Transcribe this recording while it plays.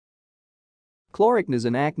Chloracne is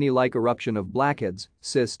an acne-like eruption of blackheads,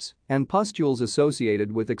 cysts, and pustules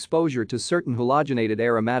associated with exposure to certain halogenated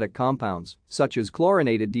aromatic compounds, such as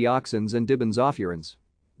chlorinated dioxins and dibenzofurans.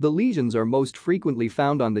 The lesions are most frequently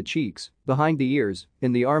found on the cheeks, behind the ears,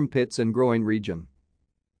 in the armpits and groin region.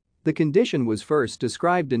 The condition was first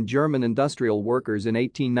described in German industrial workers in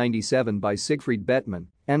 1897 by Siegfried Bettmann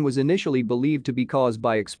and was initially believed to be caused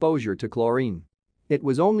by exposure to chlorine. It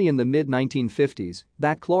was only in the mid-1950s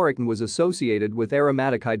that chloracne was associated with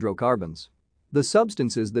aromatic hydrocarbons. The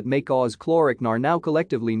substances that may cause chloracne are now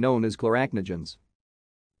collectively known as chloracnogens.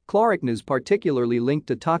 Chloracne is particularly linked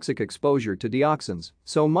to toxic exposure to dioxins,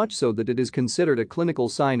 so much so that it is considered a clinical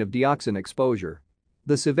sign of dioxin exposure.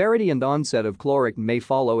 The severity and onset of chloracne may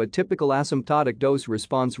follow a typical asymptotic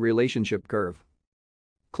dose-response relationship curve.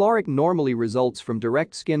 Chloracne normally results from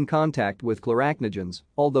direct skin contact with chloracnogens,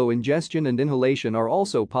 although ingestion and inhalation are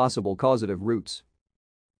also possible causative routes.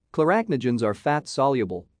 Chloracnogens are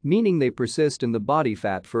fat-soluble, meaning they persist in the body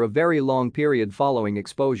fat for a very long period following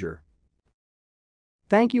exposure.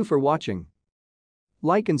 Thank you for watching.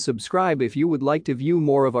 Like and subscribe if you would like to view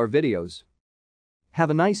more of our videos. Have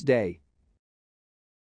a nice day.